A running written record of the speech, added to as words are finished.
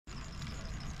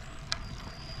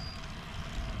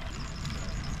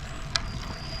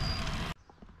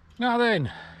Now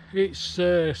then, it's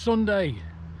Sunday,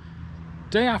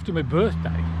 day after my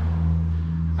birthday,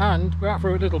 and we're out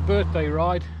for a little birthday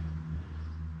ride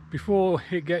before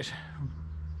it gets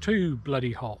too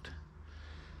bloody hot.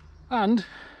 And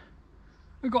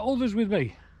we've got others with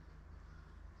me.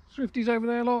 Swifty's over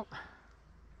there, look,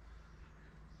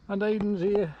 and Aiden's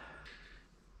here.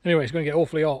 Anyway, it's going to get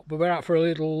awfully hot, but we're out for a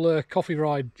little coffee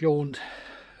ride jaunt,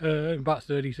 about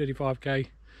 30-35k.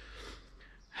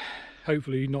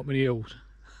 Hopefully not many hills.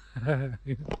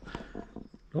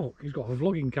 Look, he's got a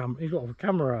vlogging camera. He's got a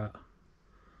camera out.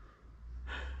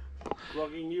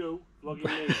 Vlogging you,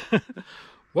 vlogging me.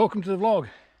 Welcome to the vlog.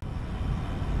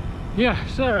 Yeah,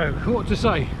 so what to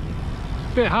say?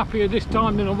 A bit happier this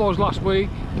time than I was last week.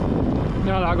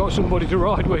 Now that I got somebody to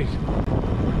ride with.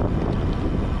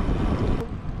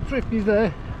 Swifty's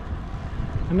there,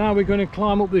 and now we're going to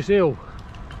climb up this hill.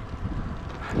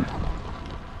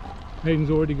 Aiden's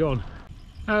already gone.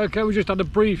 Okay, we just had a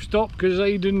brief stop because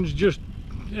Aiden's just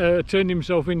turned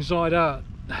himself inside out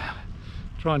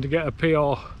trying to get a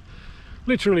PR.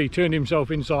 Literally turned himself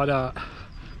inside out.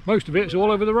 Most of it's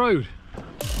all over the road.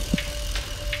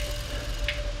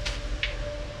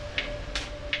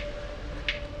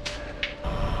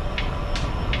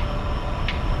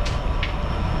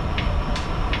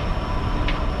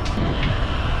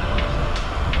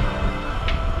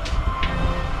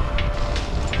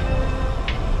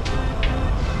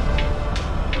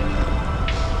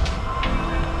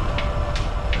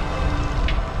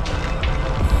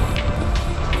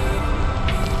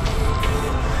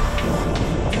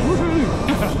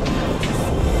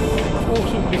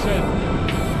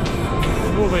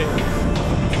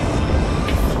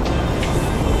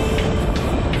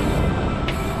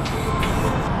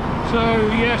 So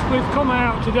yes, we've come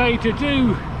out today to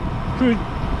do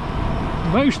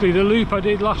mostly the loop I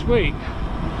did last week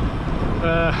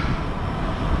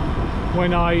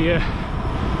when I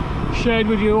shared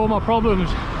with you all my problems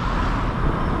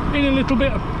in a little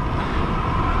bit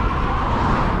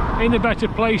in a better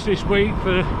place this week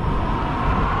for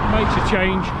makes a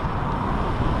change.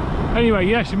 Anyway,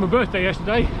 yes, it's my birthday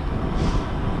yesterday.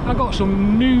 I got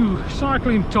some new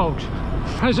cycling togs,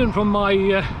 present from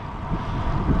my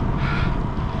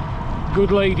good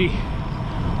lady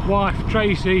wife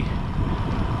Tracy.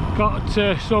 Got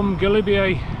some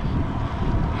Galibier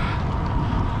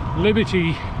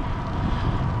Liberte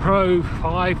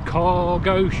Pro5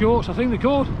 cargo shorts, I think they're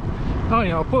called. Oh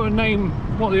yeah, I'll put a name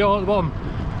what they are at the bottom.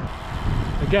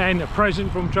 Again, a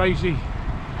present from Tracy.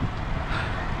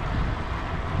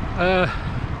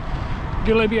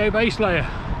 Galibier base layer,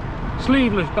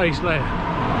 sleeveless base layer.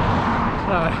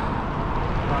 So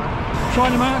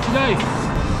trying them out today.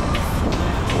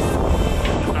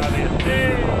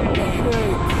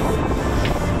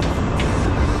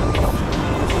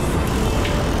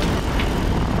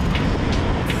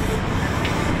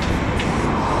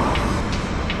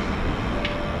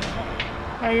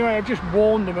 Anyway, I've just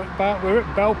warned them about, we're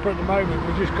at Belper at the moment,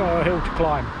 we've just got a hill to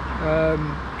climb.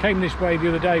 Came this way the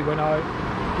other day when I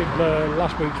did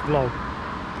last week's vlog.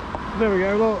 There we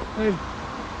go, look, there's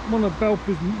one of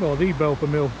Belper's, well, the Belper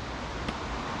mill.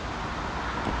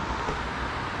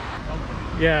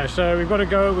 Yeah, so we've got to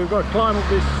climb up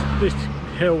this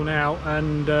hill now,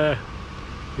 and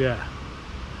yeah,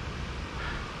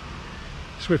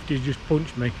 Swifty's just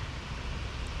punched me.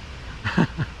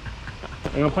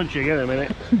 I'm gonna punch you again in a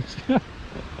minute.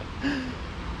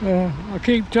 I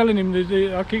keep telling him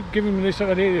I keep giving him this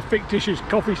idea of fictitious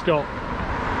coffee stop.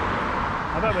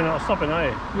 I bet we're not stopping, are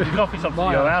you? The coffee stop's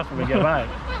at your house when we get back.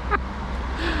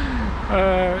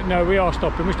 No, we are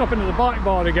stopping. We're stopping at the bike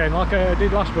bar again, like I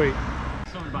did last week.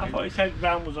 I thought you said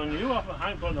ground was on you.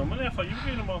 I ain't got no money. I thought you were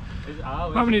getting them all.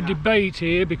 I'm having a debate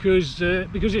here because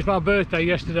it's my birthday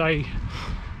yesterday.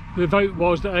 The vote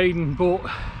was that Aiden bought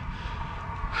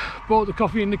the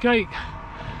coffee and the cake.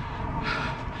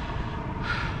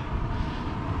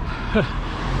 I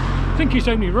think it's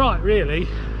only right, really. You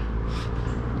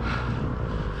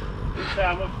say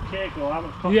how much cake or how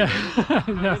much coffee? Yeah.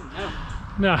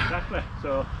 No. Exactly.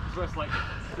 So it's worth like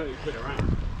 30 quid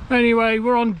around. Anyway,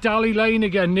 we're on Dally Lane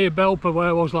again near Belper where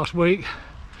I was last week,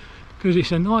 because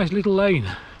it's a nice little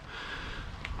lane.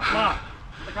 flat.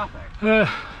 The cafe?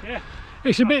 Yeah.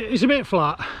 It's a bit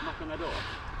flat. Knock on their door.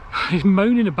 It's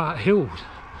moaning about hills.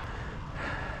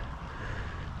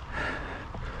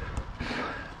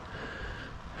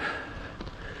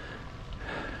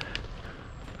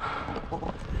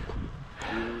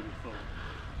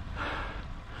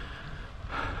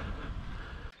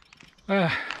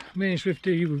 Me and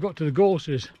Swifty, we've got to the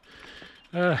Gorses.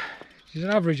 It's an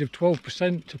average of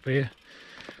 12% up here.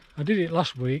 I did it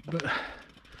last week, but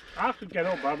I could get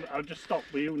up, but I'll just stop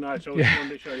with you now, so I Yeah. want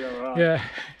to make sure you're alright. Yeah,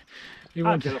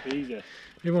 I'll get up easy.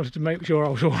 he wanted to make sure I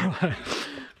was all right.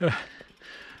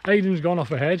 Aiden's gone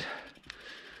off ahead,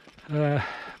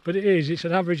 but it's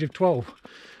an average of 12,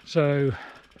 so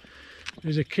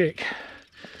there's a kick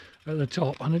at the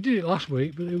top, and I did it last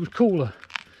week, but it was cooler.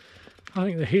 I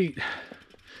think the heat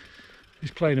is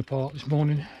playing a part this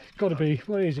morning. It's got to be,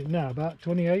 what is it now, about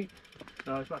 28?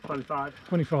 No, it's about 25.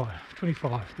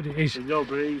 25, but it is. There's no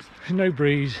breeze. There's no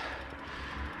breeze.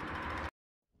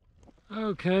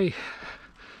 Okay,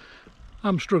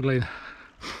 I'm struggling,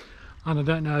 and I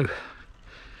don't know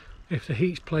if the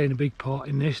heat's playing a big part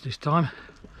in this time.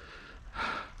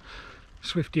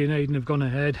 Swifty and Aiden have gone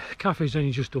ahead. Caffe's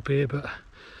only just up here, but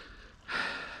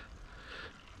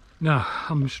no,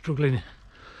 I'm struggling.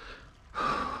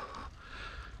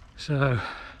 So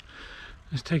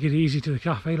let's take it easy to the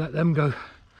cafe, let them go.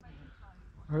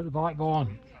 We're at the bike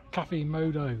barn. Cafe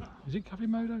Modo. Is it Cafe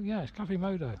Modo? Yeah, it's Cafe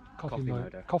Modo. Coffee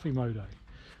Modo. Coffee Modo.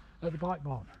 At the bike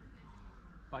barn.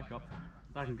 Bike shop.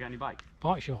 I can get any bike.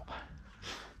 Bike shop.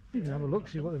 You can have a look,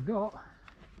 see what they've got.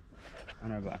 I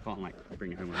know, but I can't like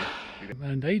bring it home with me.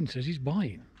 And Aiden says he's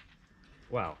buying.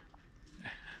 Well,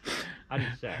 I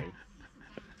didn't say.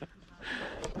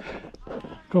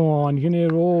 Come on, you can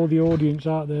hear all the audience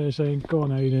out there saying, "Go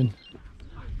on, Aiden."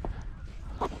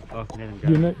 Oh, I can hear them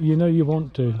going. You know you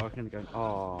want to. Oh, I can hear them going.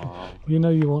 Oh, You know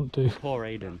you want to. poor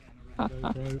Aiden. It's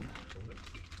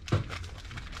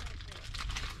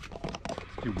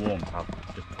too warm, pal.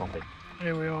 Just pop it.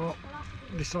 Here we are.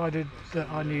 Decided that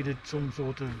I needed some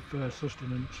sort of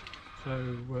sustenance,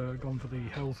 so gone for the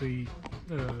healthy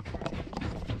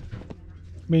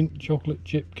mint chocolate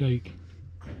chip cake.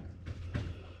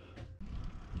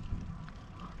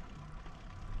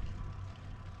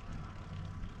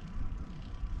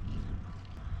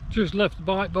 Just left the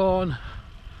bike barn.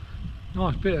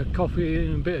 Nice bit of coffee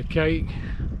and a bit of cake.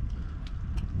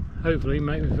 Hopefully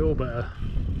make me feel better.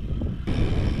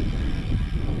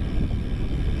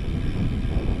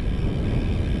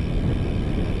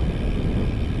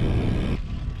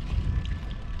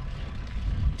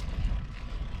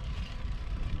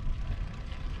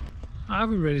 I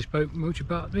haven't really spoken much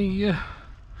about the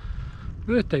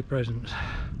birthday presents.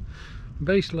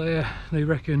 Base layer, they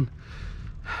reckon,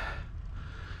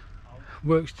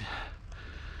 works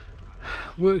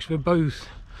for both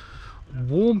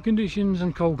warm conditions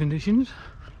and cold conditions.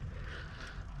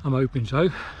 I'm hoping so,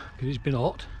 because it's been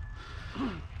hot.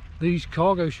 These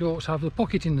cargo shorts have the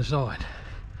pocket in the side.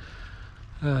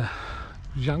 You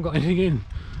haven't got anything in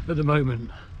at the moment.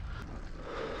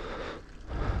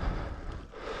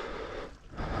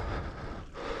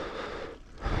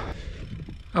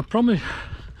 I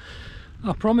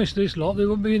promised this lot there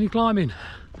wouldn't be any climbing.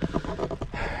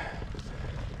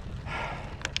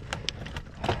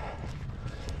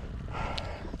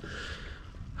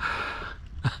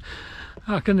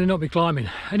 How can they not be climbing?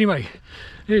 Anyway,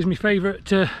 here's my favourite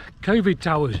COVID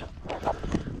towers.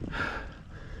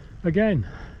 Again,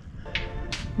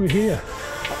 we're here.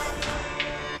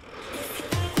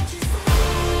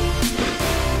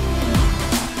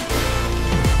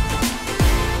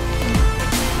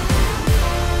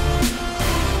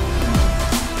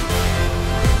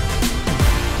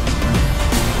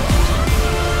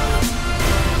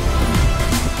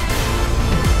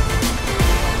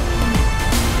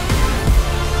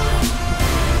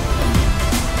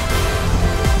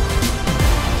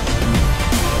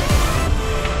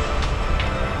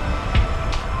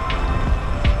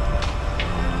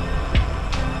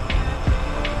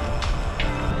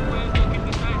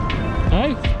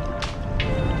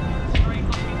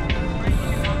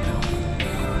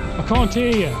 I can't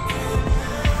hear you.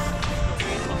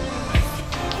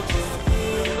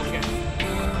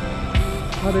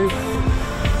 I do.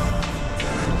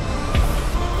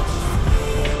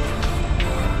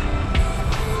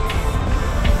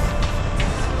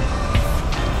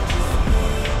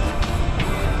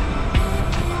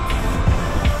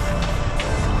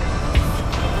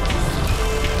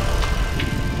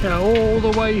 Yeah, all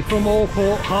the way from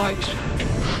Allport Heights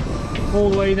all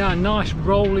the way down. Nice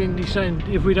rolling descent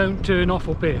if we don't turn off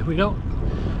up here. We don't.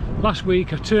 Last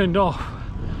week I turned off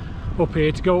up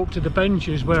here to go up to the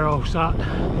benches where I was sat.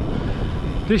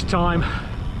 This time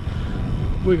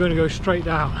we're going to go straight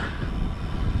down.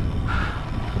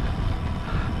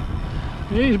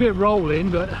 It is a bit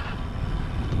rolling, but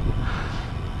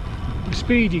the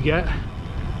speed you get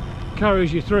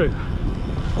carries you through.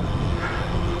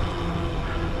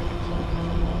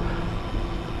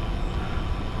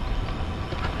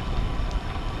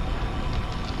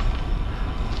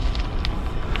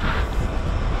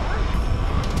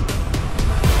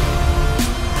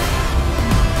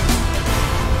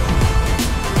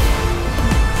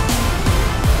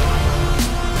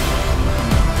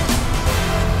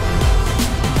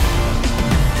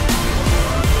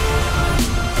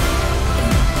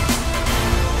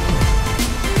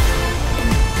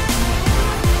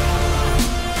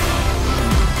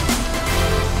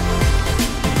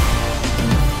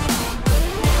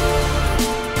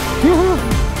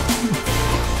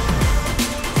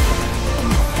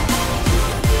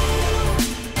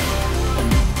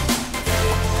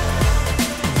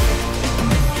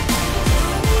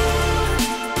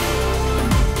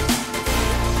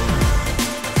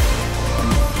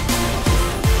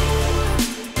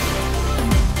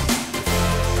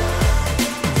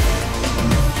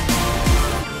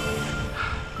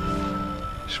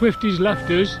 Swifties left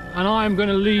us, and I am going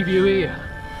to leave you here.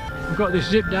 I've got this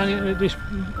zip down here, this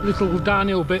little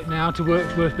downhill bit now to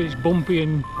Worksworth, but it's bumpy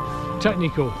and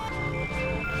technical.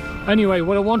 Anyway,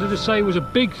 what I wanted to say was a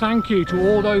big thank you to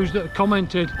all those that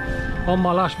commented on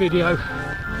my last video.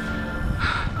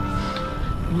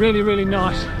 Really, really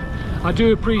nice. I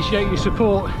do appreciate your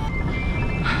support.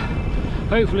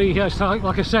 Hopefully, yes,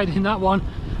 like I said in that one,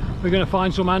 we're going to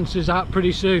find some answers out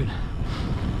pretty soon.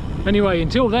 Anyway,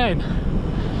 until then,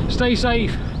 stay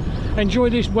safe, enjoy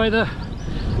this weather,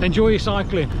 enjoy your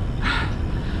cycling,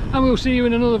 and we'll see you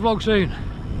in another vlog soon.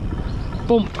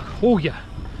 Bump. Oh yeah.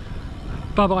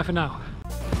 Bye bye for now.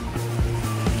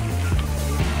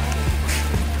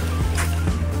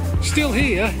 Still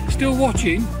here, still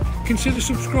watching, consider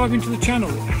subscribing to the channel.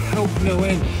 It helps no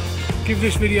end. Give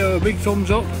this video a big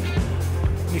thumbs up.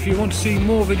 If you want to see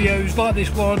more videos like this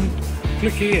one,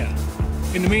 click here.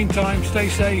 In the meantime, stay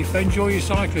safe, enjoy your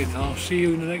cycling. I'll see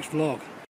you in the next vlog.